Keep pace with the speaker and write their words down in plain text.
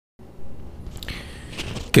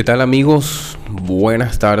¿Qué tal amigos?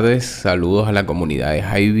 Buenas tardes, saludos a la comunidad de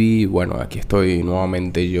Hive. Bueno, aquí estoy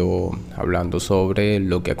nuevamente yo hablando sobre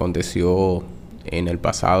lo que aconteció en el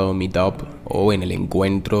pasado Meetup o en el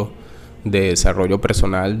encuentro de desarrollo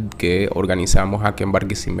personal que organizamos aquí en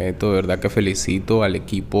Barquisimeto. De verdad que felicito al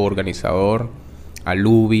equipo organizador, a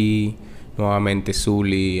Luby, nuevamente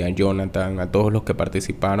Zully, a Jonathan, a todos los que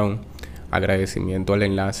participaron. Agradecimiento al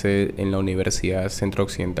enlace en la Universidad Centro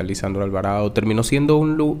Occidental Lisandro Alvarado. Terminó siendo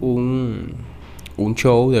un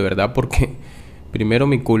show de verdad porque primero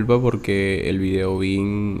mi culpa porque el video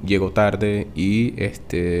BIM llegó tarde y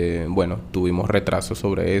bueno, tuvimos retraso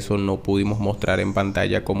sobre eso, no pudimos mostrar en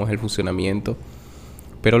pantalla cómo es el funcionamiento,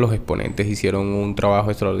 pero los exponentes hicieron un trabajo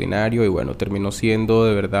extraordinario y bueno, terminó siendo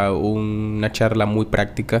de verdad una charla muy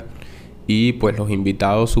práctica. Y pues los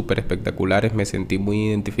invitados súper espectaculares, me sentí muy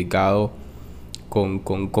identificado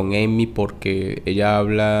con Emmy porque ella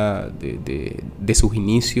habla de sus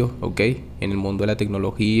inicios, ¿ok? En el mundo de la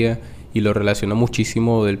tecnología y lo relaciona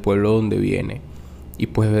muchísimo del pueblo donde viene. Y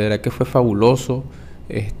pues de verdad que fue fabuloso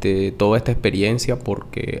toda esta experiencia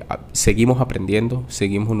porque seguimos aprendiendo,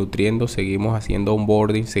 seguimos nutriendo, seguimos haciendo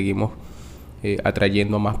onboarding, seguimos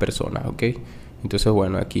atrayendo a más personas, ¿ok? Entonces,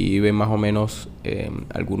 bueno, aquí ven más o menos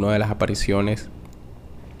algunas de las apariciones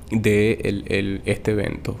de este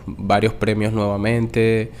evento. Varios premios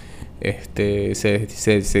nuevamente,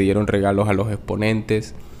 se dieron regalos a los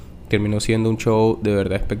exponentes. Terminó siendo un show de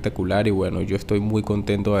verdad espectacular y bueno, yo estoy muy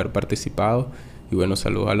contento de haber participado. Y bueno,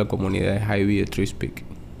 saludos a la comunidad de Hive de Treespeak.